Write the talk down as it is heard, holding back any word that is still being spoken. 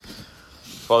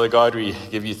Father God, we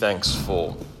give you thanks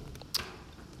for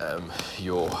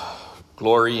your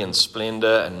glory and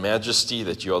splendor and majesty,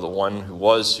 that you are the one who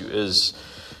was, who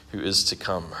is to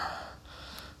come,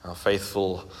 our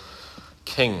faithful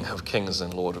King of kings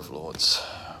and Lord of lords.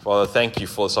 Father, thank you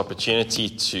for this opportunity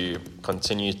to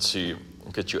continue to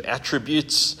look at your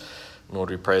attributes. Lord,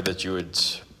 we pray that you would,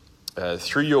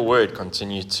 through your word,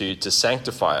 continue to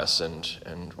sanctify us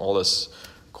and all this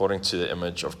according to the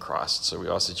image of Christ. So we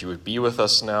ask that you would be with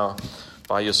us now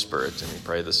by your Spirit, and we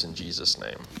pray this in Jesus'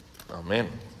 name. Amen.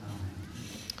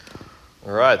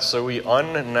 All right, so we're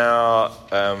on now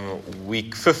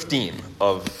week 15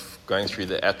 of going through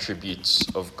the attributes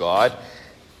of God.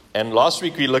 And last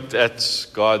week we looked at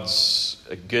God's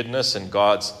goodness and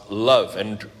God's love.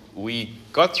 And we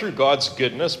got through God's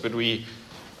goodness, but we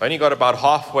only got about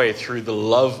halfway through the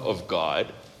love of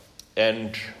God.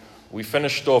 And we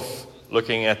finished off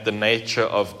looking at the nature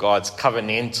of God's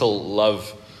covenantal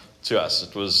love to us.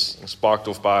 It was sparked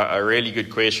off by a really good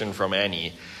question from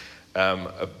Annie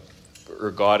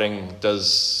regarding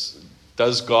does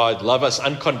God love us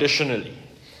unconditionally?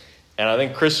 And I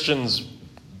think Christians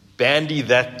bandy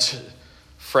that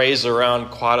phrase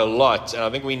around quite a lot, and I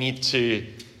think we need to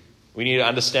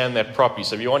understand that properly.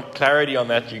 So if you want clarity on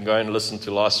that, you can go and listen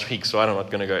to last week, so I'm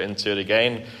not going to go into it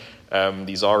again.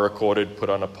 These are recorded, put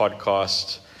on a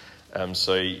podcast,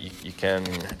 so you can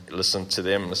listen to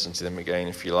them again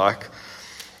if you like.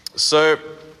 So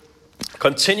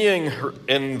continuing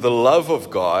in the love of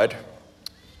God,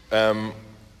 we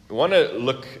want to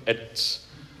look at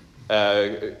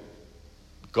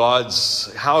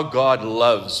how God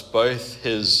loves both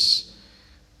his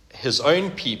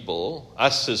own people,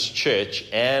 us as church,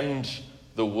 and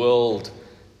the world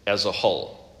as a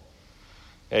whole.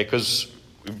 Because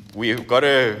we've got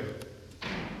to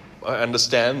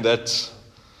understand that,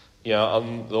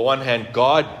 on the one hand,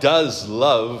 God does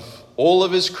love all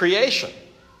of his creation,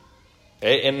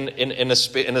 in a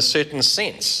certain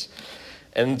sense.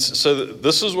 And so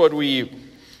this is what we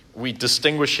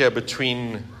distinguish here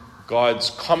between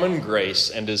God's common grace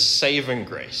and his saving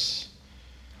grace.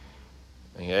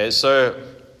 Okay, so on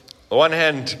the one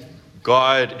hand,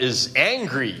 God is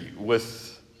angry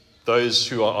with those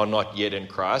who are not yet in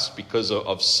Christ because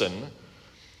of sin,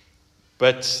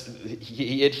 but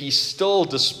yet he still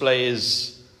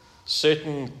displays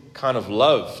certain kind of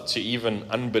love to even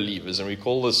unbelievers, and we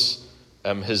call this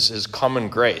his common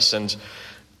grace. And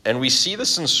we see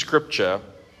this in Scripture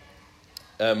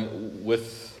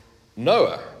with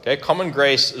Noah. Okay, common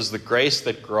grace is the grace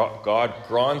that God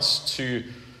grants to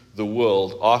the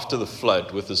world after the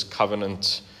flood with his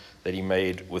covenant that he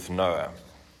made with Noah.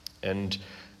 And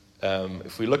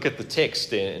if we look at the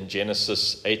text there in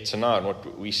Genesis 8-9,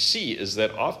 what we see is that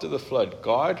after the flood,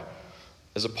 God,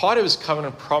 as a part of his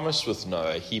covenant promise with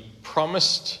Noah, he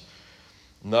promised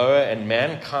Noah and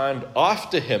mankind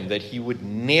after him that he would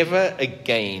never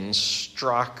again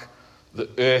strike the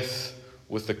earth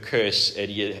with a curse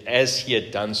as he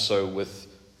had done so with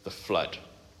the flood.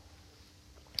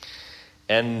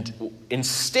 And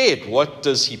instead, what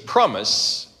does he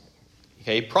promise?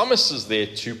 He promises there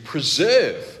to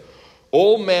preserve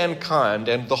all mankind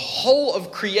and the whole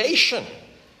of creation,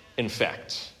 in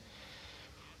fact,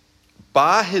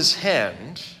 by his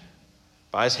hand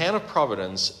of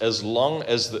providence, as long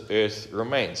as the earth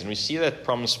remains. And we see that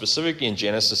promise specifically in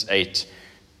Genesis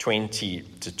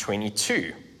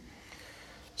 8:20-22.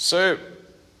 So,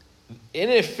 in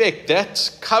effect,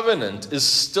 that covenant is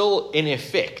still in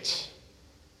effect.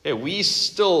 Yeah, we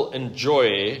still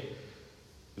enjoy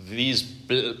these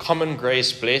common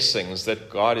grace blessings that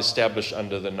God established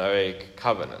under the Noahic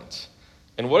covenant.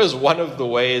 And what is one of the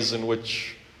ways in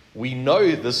which we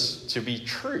know this to be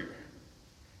true?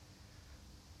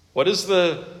 What is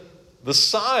the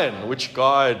sign which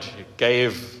God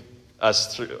gave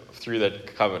us through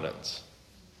that covenant?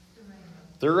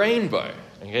 The rainbow.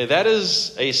 Okay, that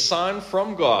is a sign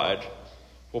from God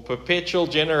for perpetual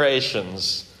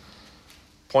generations,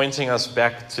 pointing us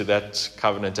back to that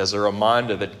covenant as a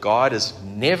reminder that God is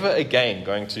never again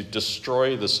going to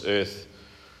destroy this earth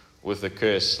with a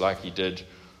curse like he did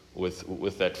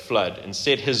with that flood.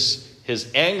 Instead, his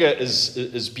anger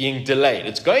is being delayed.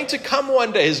 It's going to come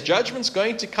one day. His judgment's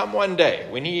going to come one day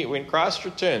when Christ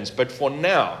returns. But for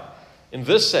now, in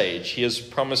this age, he has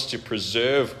promised to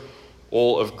preserve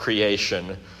all of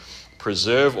creation,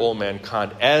 preserve all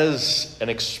mankind as an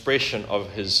expression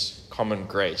of his common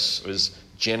grace, his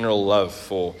general love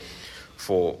for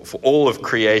all of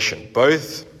creation,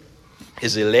 both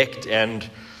his elect and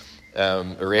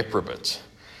reprobate.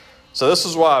 So this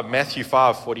is why Matthew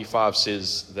 5:45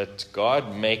 says that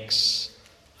God makes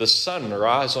the sun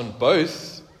rise on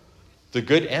both the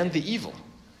good and the evil.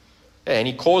 And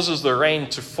he causes the rain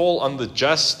to fall on the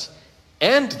just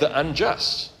and the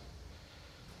unjust.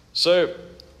 So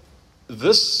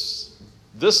this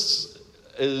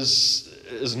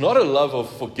is not a love of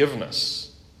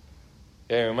forgiveness.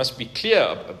 We must be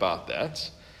clear about that.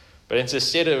 But it's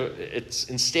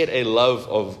instead a love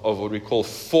of what we call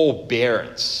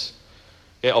forbearance,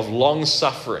 of long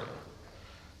suffering.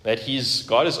 That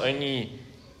God is only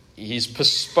He's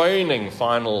postponing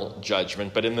final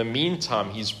judgment, but in the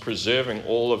meantime, he's preserving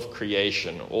all of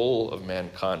creation, all of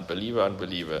mankind, believer,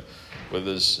 unbeliever, with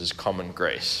his common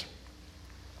grace.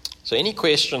 So any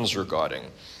questions regarding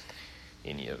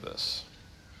any of this?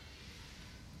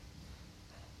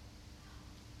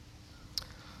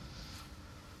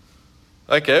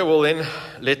 Okay, well then,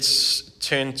 let's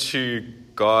turn to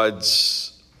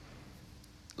God's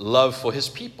love for his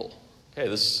people. Okay,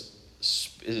 this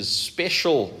is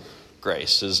special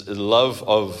grace, is a love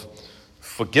of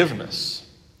forgiveness.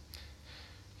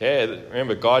 Yeah,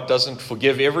 remember, God doesn't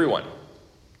forgive everyone.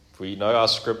 If we know our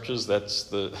scriptures, that's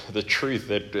the truth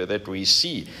that we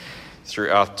see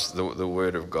throughout the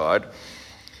Word of God.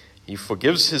 He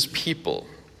forgives his people.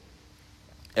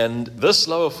 And this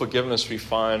love of forgiveness we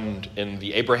find in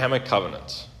the Abrahamic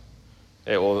covenant,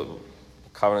 or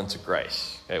covenant of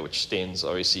grace, which extends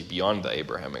obviously beyond the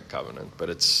Abrahamic covenant, but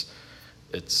it's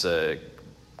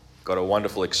got a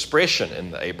wonderful expression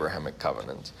in the Abrahamic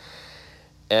covenant.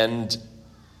 And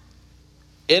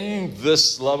in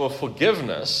this love of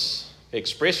forgiveness,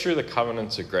 expressed through the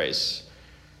covenant of grace,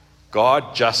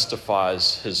 God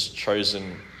justifies his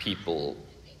chosen people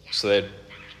so that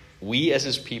we as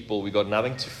his people, we got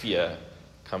nothing to fear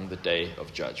come the day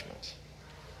of judgment.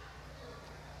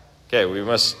 Okay, we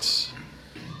must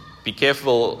be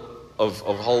careful of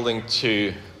holding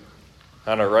to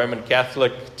Roman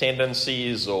Catholic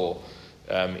tendencies, or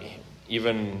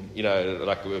even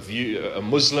like a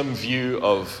Muslim view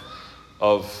of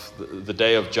the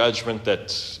day of judgment,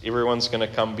 that everyone's going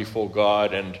to come before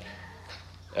God, and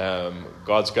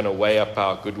God's going to weigh up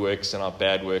our good works and our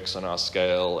bad works on our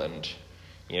scale, and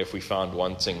if we found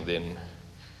wanting, then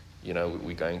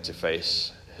we're going to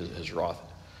face his wrath.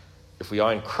 If we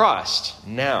are in Christ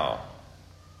now,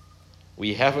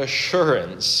 we have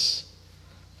assurance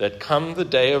that come the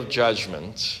day of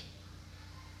judgment,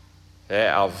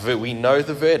 we know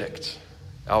the verdict.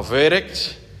 Our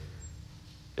verdict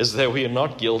is that we are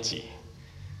not guilty.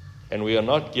 And we are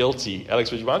not guilty.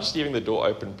 Alex, would you mind just leaving the door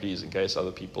open, please, in case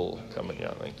other people come in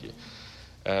here? Thank you.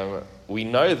 We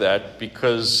know that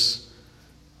because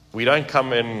we don't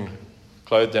come in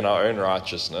clothed in our own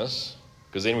righteousness,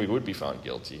 because then we would be found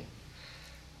guilty.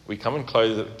 We come in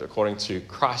clothed according to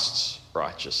Christ's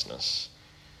righteousness.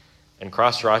 And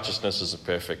Christ's righteousness is a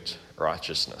perfect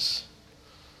righteousness.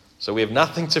 So we have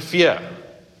nothing to fear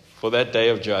for that day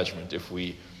of judgment if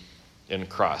we in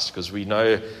Christ, because we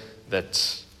know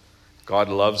that God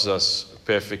loves us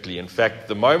perfectly. In fact,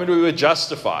 the moment we were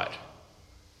justified,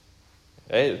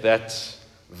 that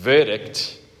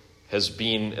verdict has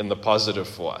been in the positive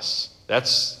for us.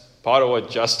 That's part of what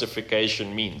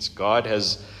justification means. God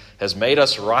has made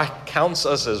us right, counts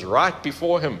us as right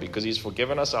before him, because he's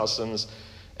forgiven us our sins,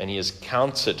 and he has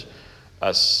counted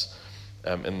us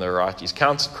in the right. He's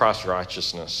counted Christ's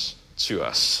righteousness to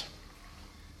us.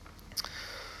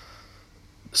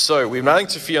 So we have nothing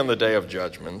to fear on the day of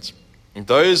judgment. And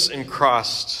those in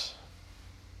Christ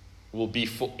will be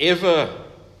forever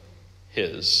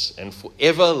his and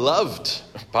forever loved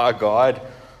by God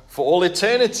for all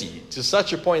eternity, to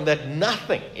such a point that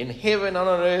nothing in heaven and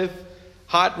on earth,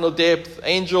 height nor depth,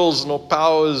 angels nor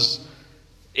powers,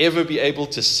 ever be able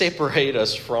to separate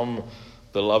us from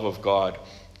the love of God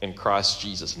in Christ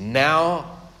Jesus,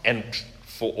 now and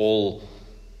for all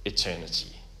eternity.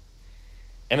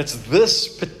 And it's this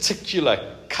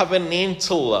particular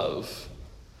covenantal love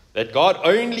that God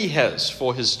only has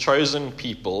for his chosen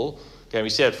people. Okay, we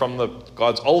see it from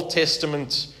God's Old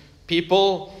Testament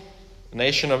people, the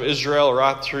nation of Israel,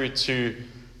 right through to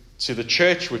the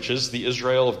church, which is the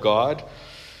Israel of God.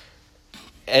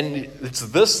 And it's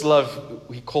this love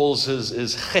he calls his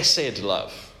chesed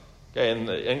love. Okay, in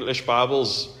the English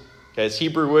Bibles, it's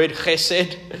Hebrew word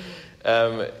chesed.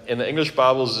 In the English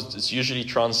Bibles, it's usually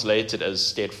translated as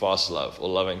steadfast love or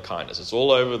loving kindness. It's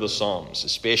all over the Psalms,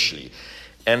 especially.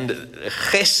 And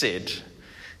chesed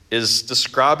is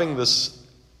describing this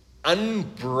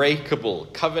unbreakable,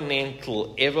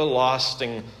 covenantal,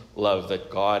 everlasting love that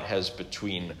God has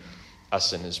between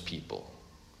us and his people.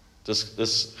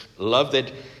 This love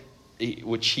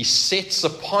which he sets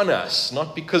upon us,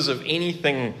 not because of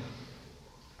anything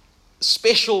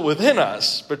special within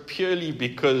us, but purely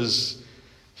because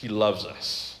he loves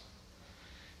us.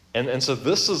 And so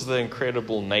this is the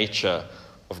incredible nature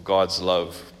of God's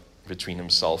love between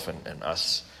himself and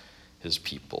us, his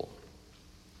people.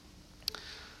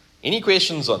 Any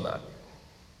questions on that?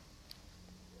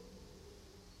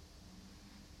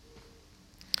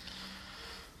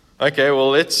 Okay,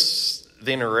 well, let's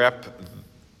then wrap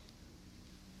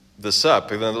this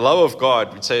up. And the love of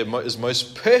God, we'd say, is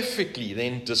most perfectly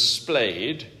then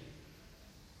displayed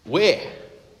where?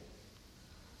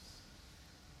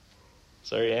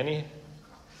 Sorry, Annie?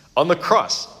 On the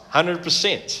cross,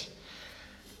 100%.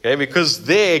 Okay, because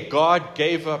there God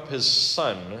gave up his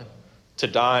Son to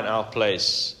die in our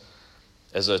place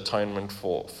as atonement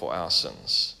for our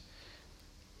sins.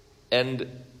 And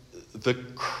the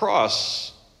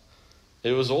cross,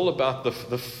 it was all about the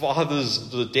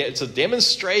Father's, it's a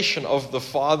demonstration of the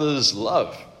Father's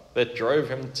love that drove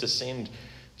him to send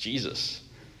Jesus.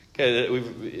 Okay,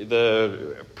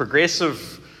 the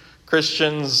progressive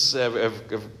Christians have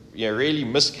really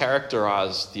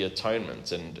mischaracterized the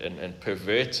atonement and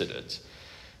perverted it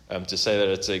to say that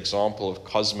it's an example of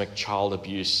cosmic child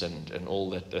abuse and all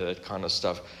that kind of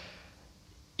stuff.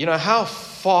 How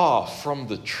far from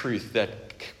the truth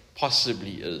that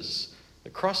possibly is. The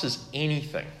cross is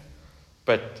anything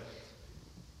but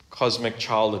cosmic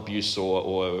child abuse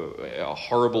or a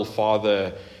horrible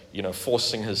father,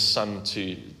 forcing his son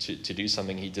to do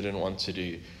something he didn't want to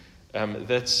do.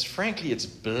 That's, frankly, it's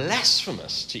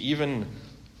blasphemous to even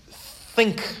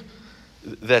think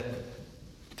that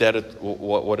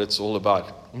what it's all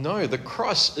about. No, the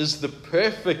cross is the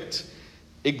perfect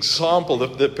example,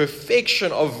 the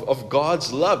perfection of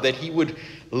God's love, that he would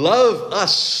love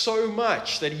us so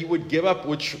much that he would give up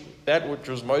that which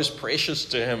was most precious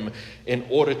to him in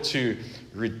order to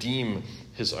redeem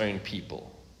his own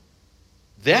people.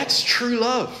 That's true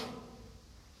love.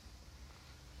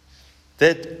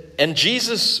 And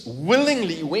Jesus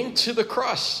willingly went to the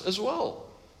cross as well.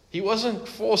 He wasn't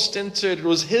forced into it. It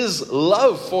was his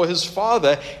love for his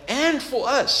Father and for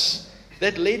us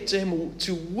that led to him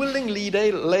to willingly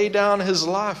lay down his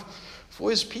life for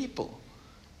his people.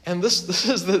 And this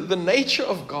is the nature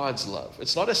of God's love.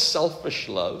 It's not a selfish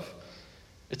love.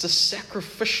 It's a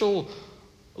sacrificial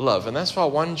love. And that's why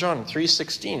 1 John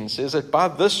 3:16 says that by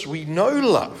this we know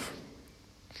love,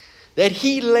 that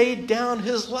he laid down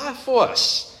his life for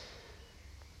us.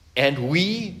 And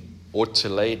we ought to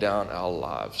lay down our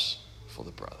lives for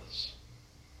the brothers.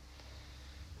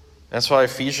 That's why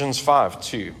Ephesians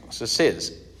 5:2 also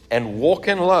says, and walk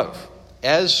in love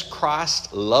as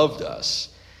Christ loved us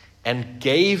and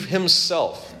gave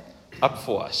himself up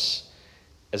for us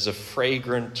as a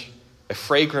fragrant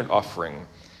offering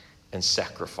and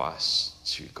sacrifice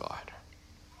to God.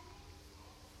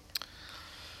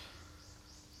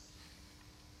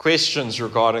 Questions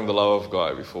regarding the love of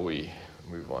God before we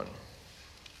move on?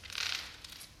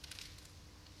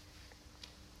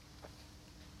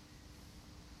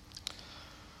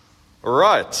 All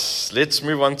right, let's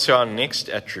move on to our next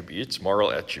attribute, moral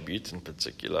attribute in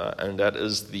particular, and that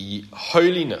is the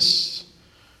holiness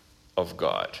of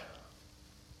God.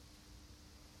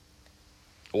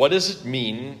 What does it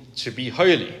mean to be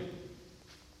holy?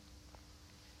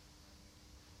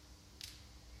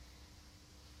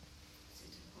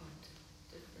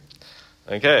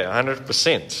 Okay,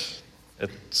 100%.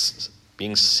 It's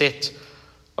being set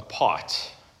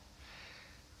apart.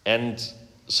 And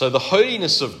so the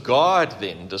holiness of God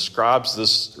then describes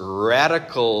this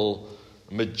radical,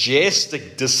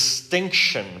 majestic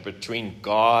distinction between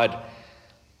God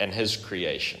and his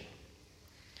creation.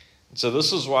 And so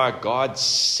this is why God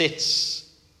sets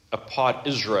apart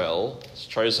Israel, his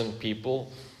chosen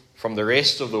people, from the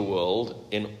rest of the world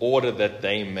in order that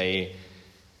they may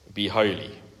be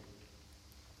holy.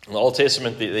 In the Old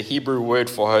Testament, the Hebrew word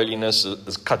for holiness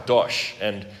is kadosh,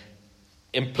 and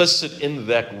implicit in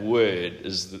that word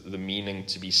is the meaning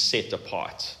to be set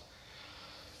apart.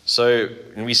 So,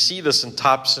 and we see this in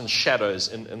types and shadows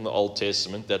in the Old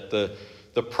Testament, that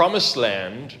the promised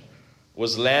land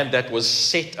was land that was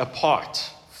set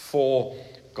apart for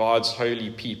God's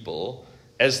holy people,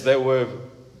 as they were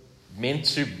meant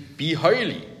to be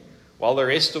holy, while the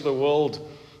rest of the world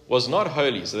was not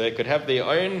holy. So they could have their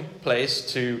own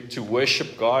place to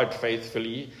worship God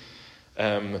faithfully,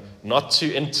 not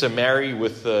to intermarry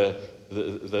with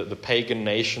the pagan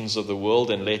nations of the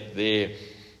world and let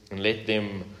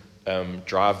them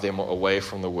drive them away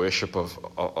from the worship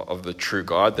of the true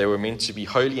God. They were meant to be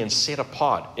holy and set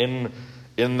apart in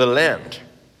the land.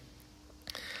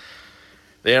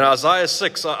 Then in Isaiah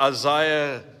 6,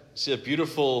 Isaiah sees a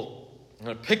beautiful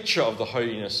picture of the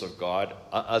holiness of God.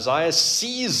 Isaiah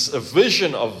sees a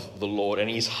vision of the Lord, and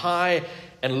he's high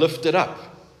and lifted up.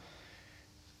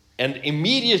 And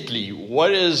immediately,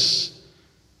 what is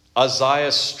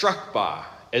Isaiah struck by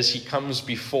as he comes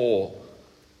before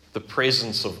the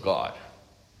presence of God?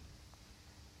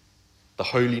 The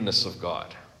holiness of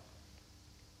God.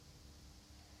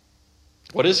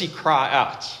 What does he cry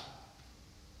out?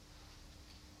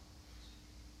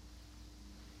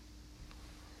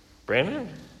 Brandon?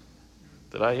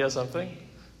 Did I hear something?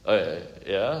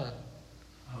 Yeah?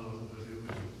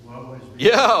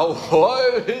 Yeah,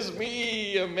 woe is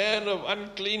me, a man of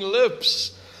unclean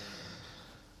lips.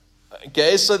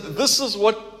 Okay, so this is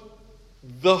what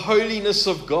the holiness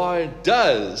of God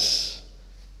does.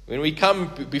 When we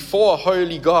come before a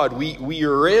holy God, we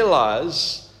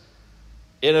realize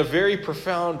in a very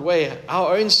profound way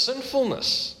our own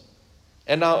sinfulness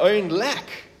and our own lack.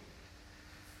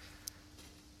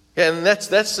 Yeah, and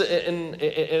that's in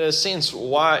a sense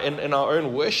why in our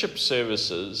own worship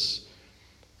services,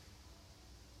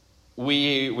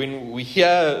 when we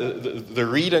hear the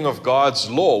reading of God's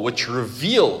law, which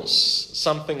reveals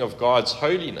something of God's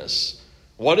holiness,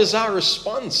 what is our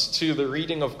response to the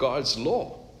reading of God's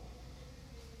law?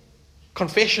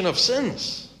 Confession of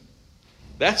sins.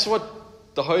 That's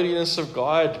what the holiness of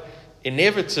God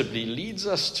inevitably leads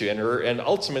us to, and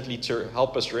ultimately to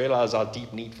help us realize our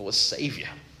deep need for a Savior.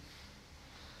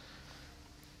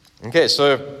 Okay,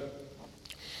 so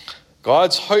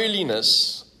God's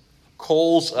holiness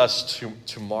calls us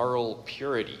to moral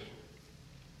purity.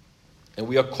 And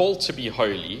we are called to be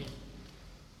holy.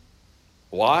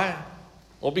 Why?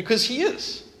 Well, because He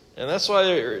is. And that's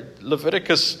why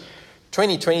Leviticus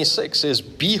 20:26 says,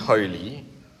 "Be holy."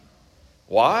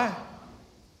 Why?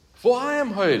 For I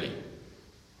am holy.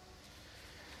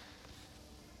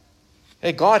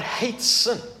 Hey, God hates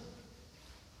sin.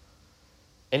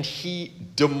 And He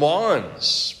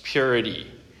demands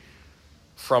purity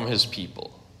from His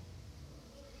people.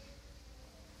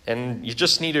 And you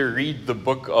just need to read the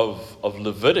book of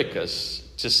Leviticus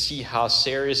to see how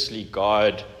seriously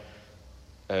God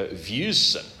views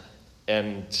sin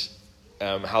and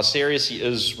how serious He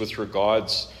is with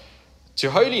regards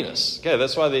to holiness. Okay,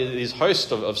 that's why there's a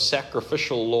host of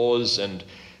sacrificial laws and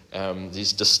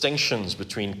these distinctions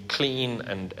between clean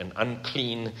and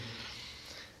unclean.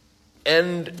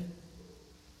 And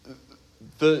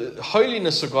the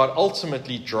holiness of God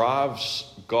ultimately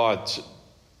drives God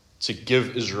to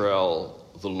give Israel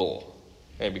the law.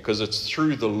 Okay? Because it's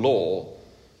through the law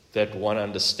that one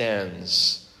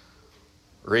understands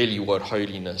really what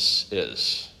holiness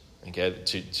is. Okay?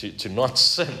 To not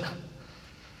sin.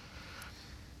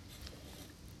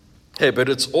 Okay, but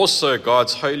it's also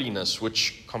God's holiness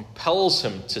which compels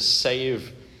Him to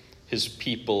save His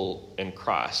people in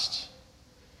Christ.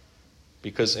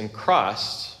 Because in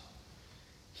Christ,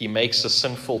 He makes a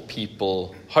sinful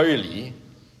people holy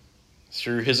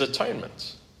through His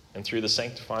atonement and through the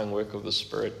sanctifying work of the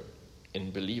Spirit in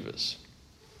believers.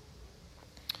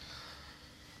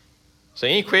 So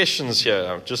any questions here?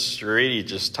 I've just really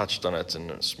touched on it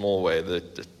in a small way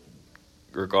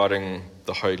regarding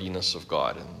the holiness of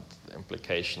God and the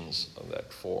implications of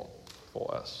that for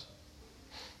us.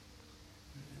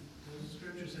 Does the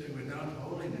Scripture say without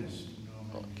holiness,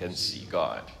 no one can see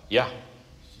God? Yeah.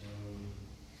 So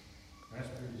that's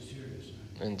pretty serious.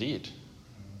 Huh? Indeed.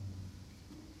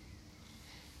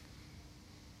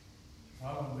 The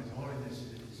problem with holiness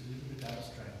is it's a little bit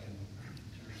abstract in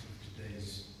terms of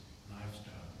today's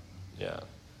lifestyle. Yeah.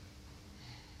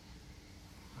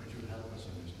 But you'll help us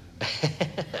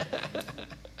understand.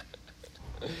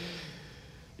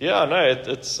 Yeah, no,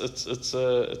 it's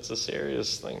a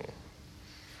serious thing.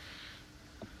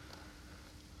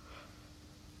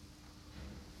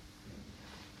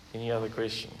 Any other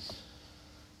questions?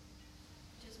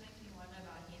 Just makes me wonder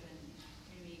about heaven.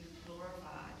 When we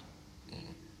glorified, we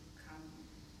come.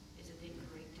 Is it then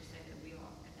correct to say that we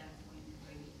are at that point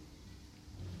holy?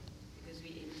 Because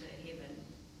we enter heaven,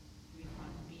 we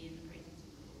can't be in the presence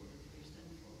of the Lord if we're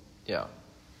sinful. Yeah.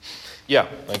 Yeah,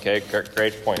 okay,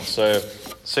 great point. So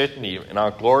certainly in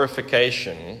our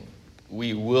glorification,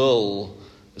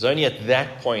 it's only at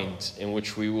that point in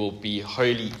which we will be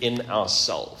holy in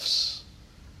ourselves.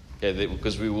 Okay,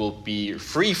 because we will be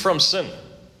free from sin.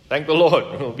 Thank the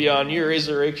Lord. We will be our new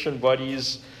resurrection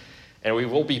bodies, and we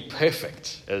will be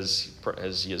perfect as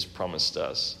He has promised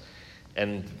us.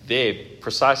 And there,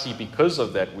 precisely because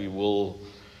of that, we will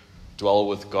dwell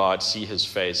with God, see His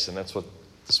face, and that's what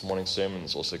this morning's sermon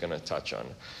is also going to touch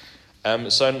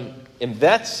on. So in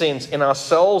that sense, in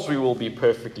ourselves, we will be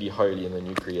perfectly holy in the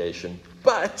new creation.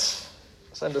 But,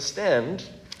 let's understand,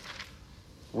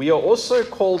 we are also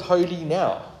called holy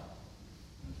now,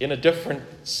 in a different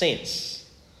sense.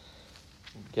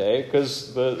 Okay,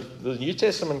 because the New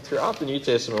Testament, throughout the New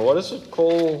Testament, what does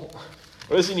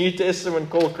the New Testament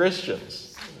call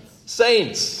Christians?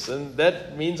 Saints, and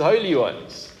that means holy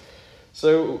ones.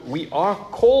 So we are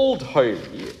called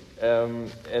holy, and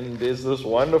there's this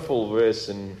wonderful verse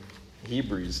in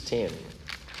Hebrews 10,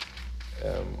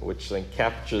 which then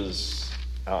captures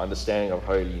our understanding of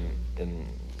holy in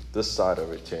this side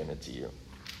of eternity.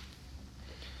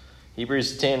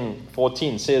 Hebrews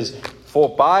 10:14 says, "For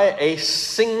by a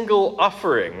single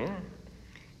offering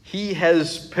he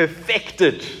has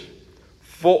perfected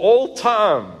for all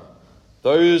time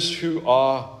those who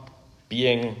are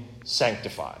being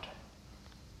sanctified."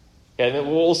 Okay, and then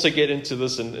we'll also get into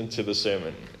this into the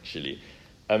sermon, actually.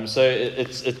 So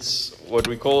it's what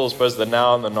we call, I suppose, the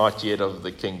now and the not yet of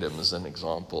the kingdom is an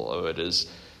example of it. Is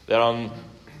that on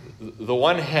the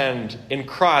one hand, in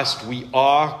Christ we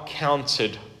are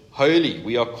counted holy.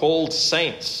 We are called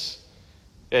saints.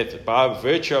 By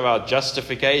virtue of our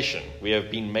justification, we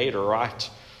have been made right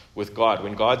with God.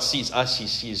 When God sees us, he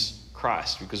sees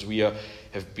Christ, because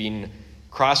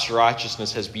Christ's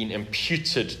righteousness has been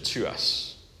imputed to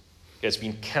us. It's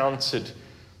been counted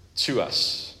to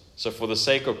us. So for the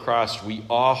sake of Christ, we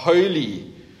are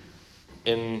holy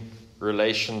in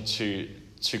relation to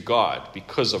God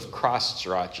because of Christ's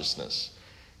righteousness.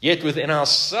 Yet within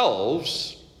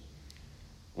ourselves,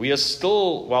 we are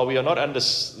still, while we are not under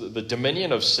the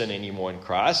dominion of sin anymore in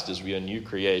Christ, as we are new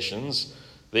creations,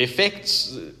 the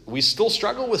effects, we still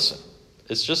struggle with sin.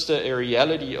 It's just a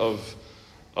reality of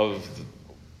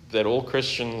that all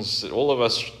Christians, that all of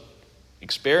us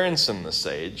experience in this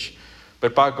age.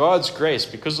 But by God's grace,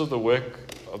 because of the work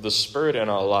of the Spirit in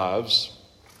our lives,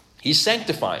 he's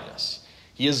sanctifying us.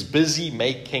 He is busy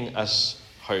making us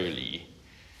holy.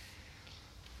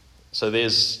 So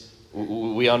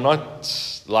we are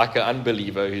not like an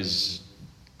unbeliever who's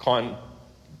can't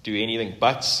do anything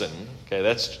but sin. Okay,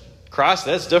 that's Christ,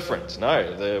 that's different.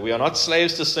 No, we are not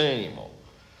slaves to sin anymore.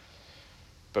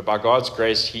 But by God's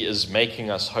grace, he is making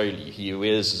us holy.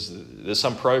 There's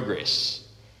some progress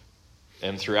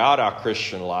and throughout our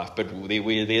Christian life, but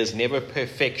there's never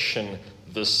perfection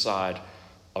this side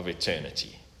of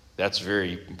eternity. That's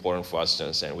very important for us to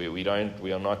understand. We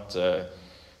are not,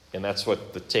 and that's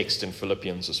what the text in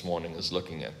Philippians this morning is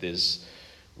looking at.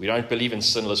 We don't believe in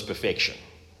sinless perfection.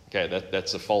 Okay,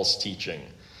 that's a false teaching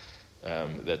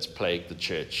that's plagued the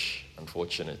church,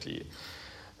 unfortunately.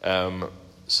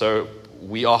 So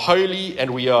we are holy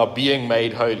and we are being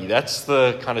made holy. That's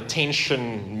the kind of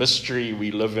tension, mystery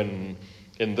we live in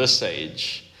this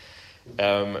age.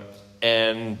 And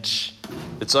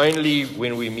it's only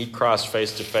when we meet Christ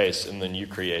face to face in the new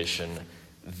creation,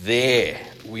 there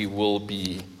we will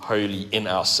be holy in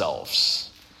ourselves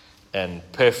and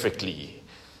perfectly,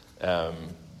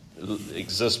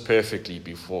 exist perfectly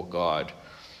before God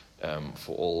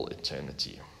for all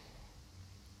eternity.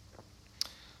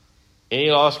 Any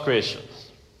last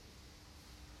questions?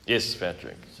 Yes,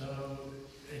 Patrick. So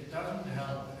it doesn't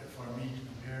help for me to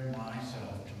compare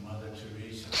myself to Mother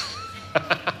Teresa.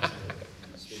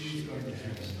 She's going to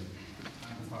heaven.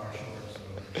 I'm far short, so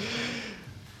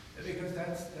because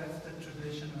that's the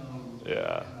traditional.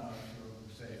 Yeah.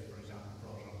 Say, for example,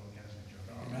 Protestant Catholic Church,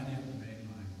 or many of the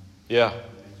mainline. Yeah.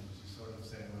 Religions sort of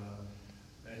say, well,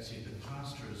 let's see, the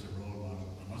pastor is a role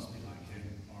model. I must be like him,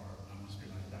 or I must be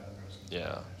like that person.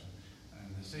 Yeah.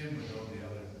 Same with all the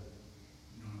other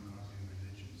non-godly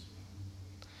religions.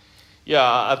 Yeah,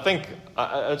 I think,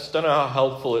 I just don't know how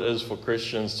helpful it is for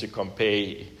Christians to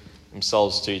compare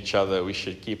themselves to each other. We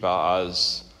should keep our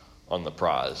eyes on the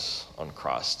prize, on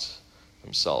Christ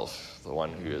himself, the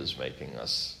one who is making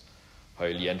us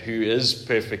holy and who is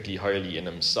perfectly holy in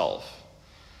himself.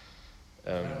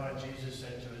 That's what Jesus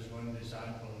said to his one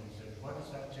disciple. He said, "What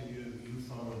is that to you? You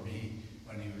follow me,"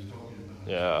 when he was talking about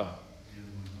Yeah.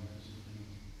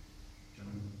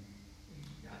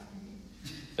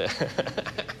 Now that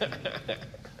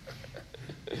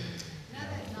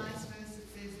nice verse that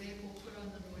says, "Therefore put on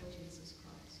the Lord Jesus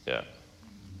Christ." Yeah.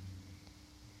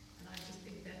 And I just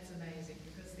think that's amazing,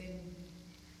 because then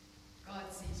God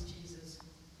sees Jesus,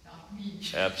 not me.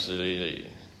 Absolutely.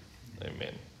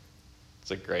 Amen. It's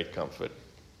a great comfort.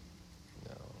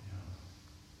 No.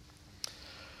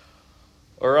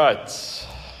 All right.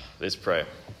 Let's pray.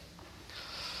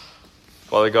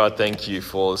 Father God, thank you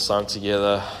for this time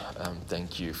together.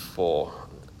 Thank you for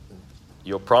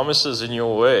your promises in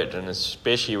your word, and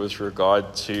especially with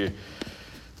regard to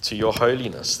your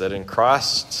holiness, that in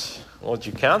Christ, Lord,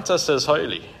 you count us as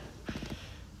holy.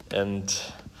 And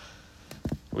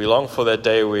we long for that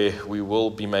day where we will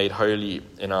be made holy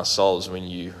in ourselves when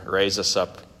you raise us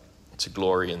up to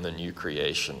glory in the new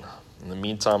creation. In the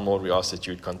meantime, Lord, we ask that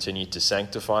you would continue to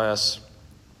sanctify us,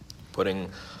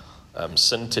 putting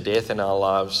sin to death in our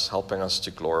lives, helping us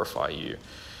to glorify you.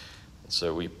 And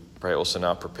so we pray also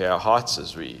now, prepare our hearts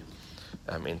as we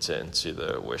enter into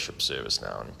the worship service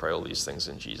now, and pray all these things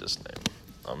in Jesus' name.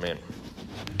 Amen.